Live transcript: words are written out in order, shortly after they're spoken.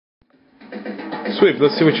Sweep,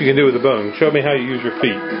 let's see what you can do with the bone. Show me how you use your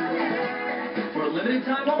feet. For a limited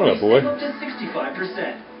time What only, up, boy? save up to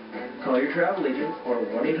 65%. Call your travel agent or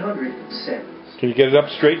 1-800-SEND. Can you get it up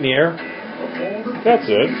straight in the air? That's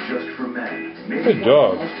it. Good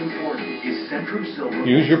dog.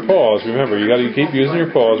 Use your paws. Remember, you got to keep using your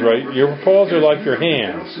paws, right? Your paws are like your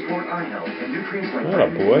hands. Oh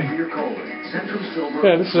boy.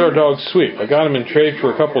 Yeah, this is our dog Sweep. I got him in trade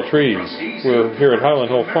for a couple trees. We're here at Highland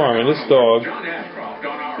Hill Farm, and this dog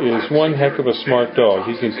is one heck of a smart dog.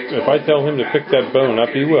 He can, if I tell him to pick that bone up,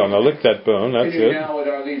 he will. Now lick that bone. That's it.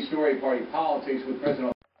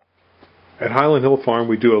 At Highland Hill Farm,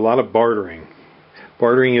 we do a lot of bartering.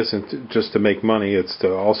 Bartering isn't just to make money, it's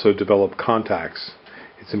to also develop contacts.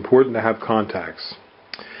 It's important to have contacts.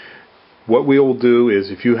 What we will do is,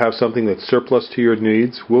 if you have something that's surplus to your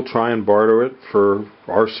needs, we'll try and barter it for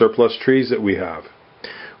our surplus trees that we have.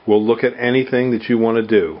 We'll look at anything that you want to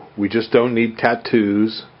do. We just don't need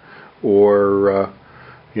tattoos or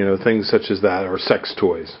things such as that, or sex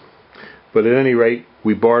toys. But at any rate,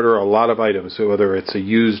 we barter a lot of items. So whether it's a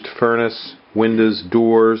used furnace, windows,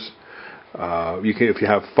 doors, if you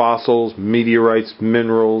have fossils, meteorites,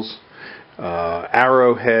 minerals,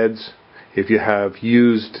 arrowheads, if you have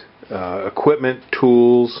used equipment,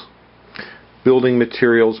 tools, building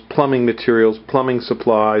materials, plumbing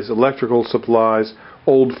supplies, electrical supplies,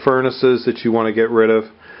 old furnaces that you want to get rid of.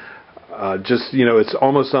 It's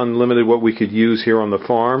almost unlimited what we could use here on the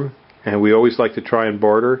farm, and we always like to try and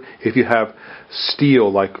barter. If you have steel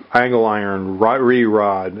like angle iron,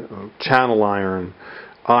 re-rod, channel iron,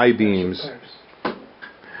 I-beams,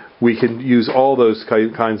 we can use all those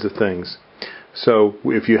kinds of things. So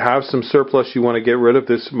if you have some surplus you want to get rid of,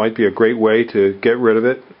 this might be a great way to get rid of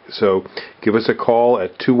it. So give us a call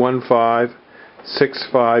at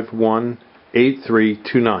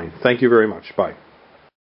 215-651-8329. Thank you very much. Bye.